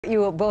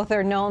you both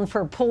are known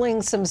for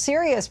pulling some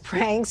serious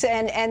pranks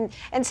and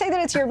say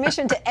that it's your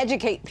mission to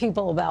educate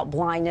people about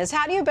blindness.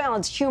 How do you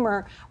balance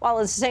humor while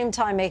at the same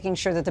time making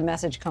sure that the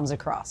message comes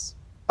across?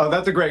 Oh,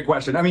 that's a great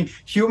question. I mean,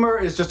 humor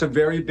is just a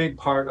very big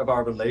part of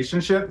our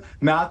relationship.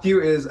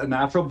 Matthew is a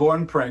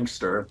natural-born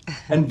prankster,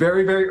 and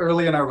very, very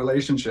early in our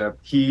relationship,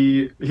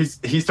 he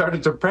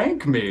started to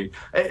prank me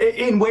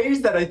in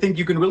ways that I think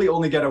you can really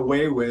only get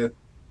away with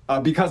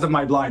because of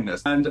my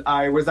blindness. And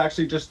I was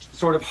actually just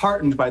sort of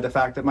heartened by the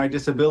fact that my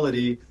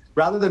disability,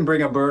 rather than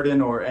bring a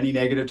burden or any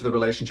negative to the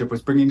relationship,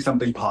 was bringing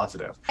something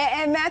positive.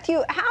 And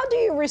Matthew, how do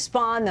you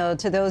respond, though,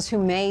 to those who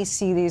may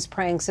see these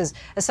pranks as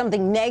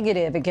something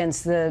negative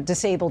against the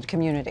disabled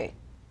community?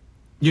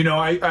 You know,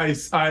 I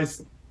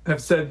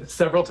have said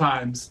several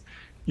times,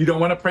 you don't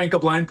want to prank a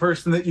blind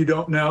person that you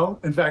don't know.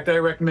 In fact, I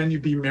recommend you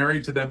be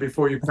married to them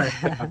before you prank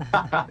them.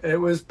 It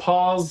was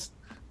Paul's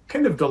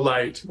kind of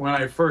delight when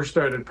I first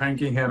started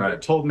pranking him. Right.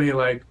 It told me,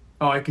 like,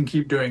 oh, I can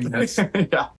keep doing this. Yeah.